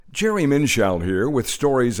Jerry Minshall here with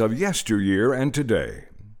stories of yesteryear and today.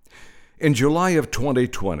 In July of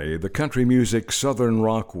 2020, the country music Southern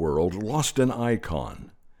rock world lost an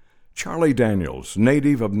icon. Charlie Daniels,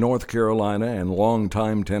 native of North Carolina and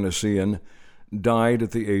longtime Tennessean, died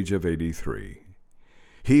at the age of 83.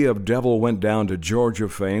 He of Devil Went Down to Georgia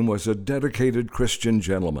fame was a dedicated Christian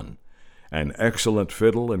gentleman, an excellent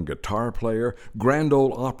fiddle and guitar player, Grand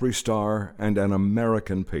Ole Opry star, and an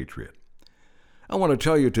American patriot. I want to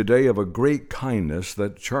tell you today of a great kindness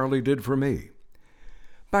that Charlie did for me.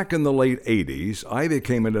 Back in the late 80s, I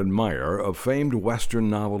became an admirer of famed Western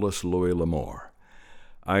novelist Louis L'Amour.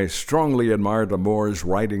 I strongly admired L'Amour's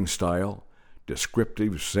writing style,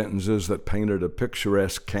 descriptive sentences that painted a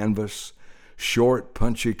picturesque canvas, short,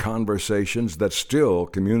 punchy conversations that still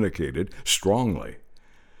communicated strongly.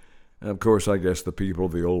 Of course, I guess the people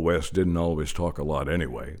of the Old West didn't always talk a lot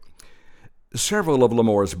anyway. Several of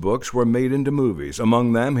L'Amour's books were made into movies,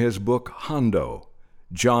 among them his book Hondo.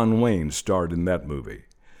 John Wayne starred in that movie.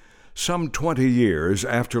 Some 20 years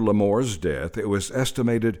after L'Amour's death, it was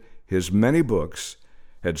estimated his many books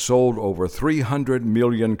had sold over 300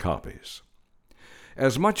 million copies.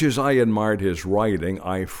 As much as I admired his writing,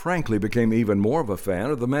 I frankly became even more of a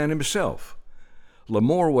fan of the man himself.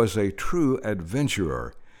 L'Amour was a true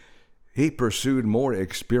adventurer. He pursued more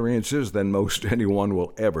experiences than most anyone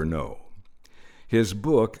will ever know. His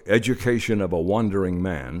book, Education of a Wandering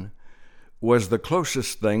Man, was the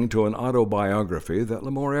closest thing to an autobiography that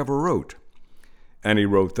L'Amour ever wrote. And he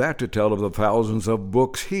wrote that to tell of the thousands of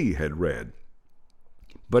books he had read.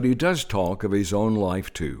 But he does talk of his own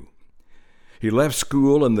life, too. He left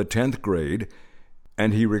school in the 10th grade,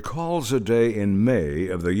 and he recalls a day in May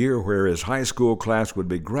of the year where his high school class would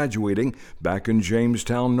be graduating back in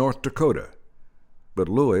Jamestown, North Dakota. But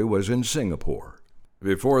Louis was in Singapore.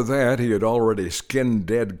 Before that, he had already skinned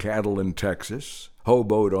dead cattle in Texas,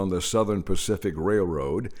 hoboed on the Southern Pacific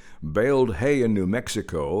Railroad, baled hay in New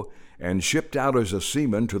Mexico, and shipped out as a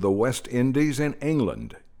seaman to the West Indies and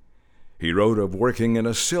England. He wrote of working in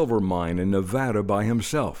a silver mine in Nevada by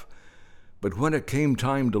himself. But when it came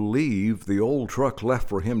time to leave, the old truck left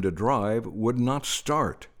for him to drive would not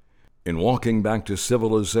start. In walking back to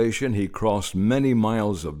civilization, he crossed many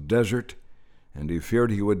miles of desert, and he feared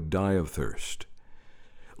he would die of thirst.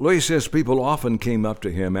 Louis says people often came up to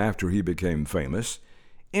him after he became famous,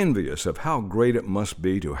 envious of how great it must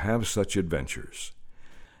be to have such adventures.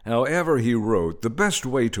 However, he wrote, the best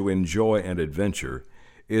way to enjoy an adventure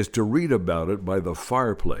is to read about it by the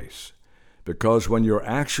fireplace, because when you're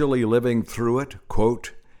actually living through it,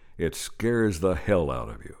 quote, it scares the hell out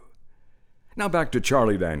of you. Now back to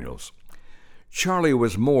Charlie Daniels. Charlie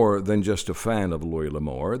was more than just a fan of Louis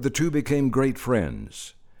L'Amour. The two became great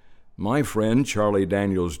friends. My friend, Charlie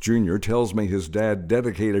Daniels Jr., tells me his dad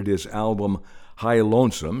dedicated his album High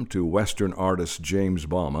Lonesome to Western artist James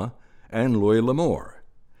Bama and Louis L'Amour.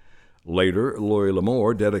 Later, Louis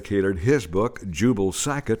L'Amour dedicated his book, Jubal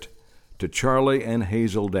Sackett, to Charlie and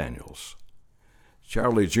Hazel Daniels.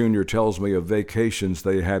 Charlie Jr. tells me of vacations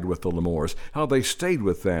they had with the L'Amours, how they stayed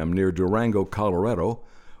with them near Durango, Colorado,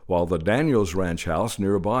 while the Daniels ranch house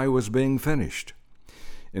nearby was being finished.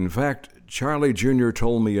 In fact, Charlie Jr.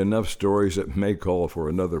 told me enough stories that may call for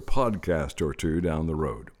another podcast or two down the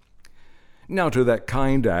road. Now to that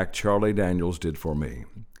kind act Charlie Daniels did for me.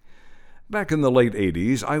 Back in the late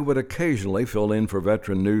 80s, I would occasionally fill in for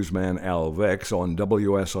veteran newsman Al Vex on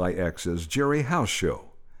WSIX's Jerry House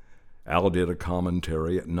Show. Al did a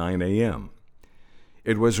commentary at 9 a.m.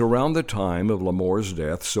 It was around the time of L'Amour's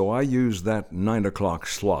death, so I used that 9 o'clock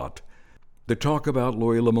slot to talk about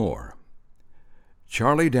Louis L'Amour.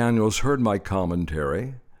 Charlie Daniels heard my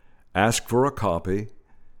commentary, asked for a copy,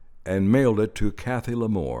 and mailed it to Kathy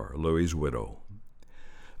L'Amour, Louis's widow.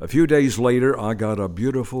 A few days later, I got a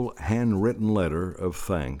beautiful handwritten letter of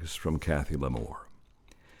thanks from Kathy L'Amour.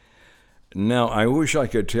 Now, I wish I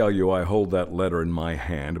could tell you I hold that letter in my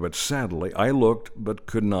hand, but sadly I looked but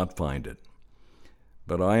could not find it.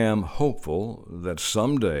 But I am hopeful that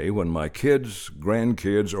someday when my kids,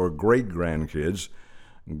 grandkids, or great-grandkids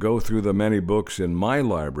go through the many books in my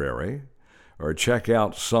library or check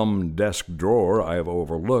out some desk drawer I have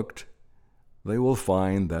overlooked, they will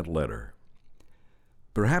find that letter.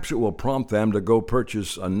 Perhaps it will prompt them to go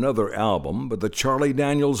purchase another album by the Charlie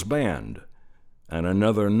Daniels Band and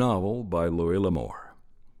another novel by Louis L'Amour.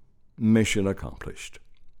 Mission accomplished.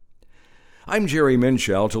 I'm Jerry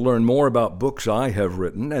Minshall. To learn more about books I have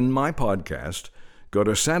written and my podcast, go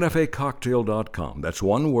to SantaFeCocktail.com. That's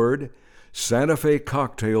one word,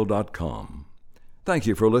 SantaFeCocktail.com. Thank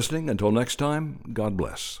you for listening. Until next time, God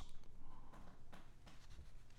bless.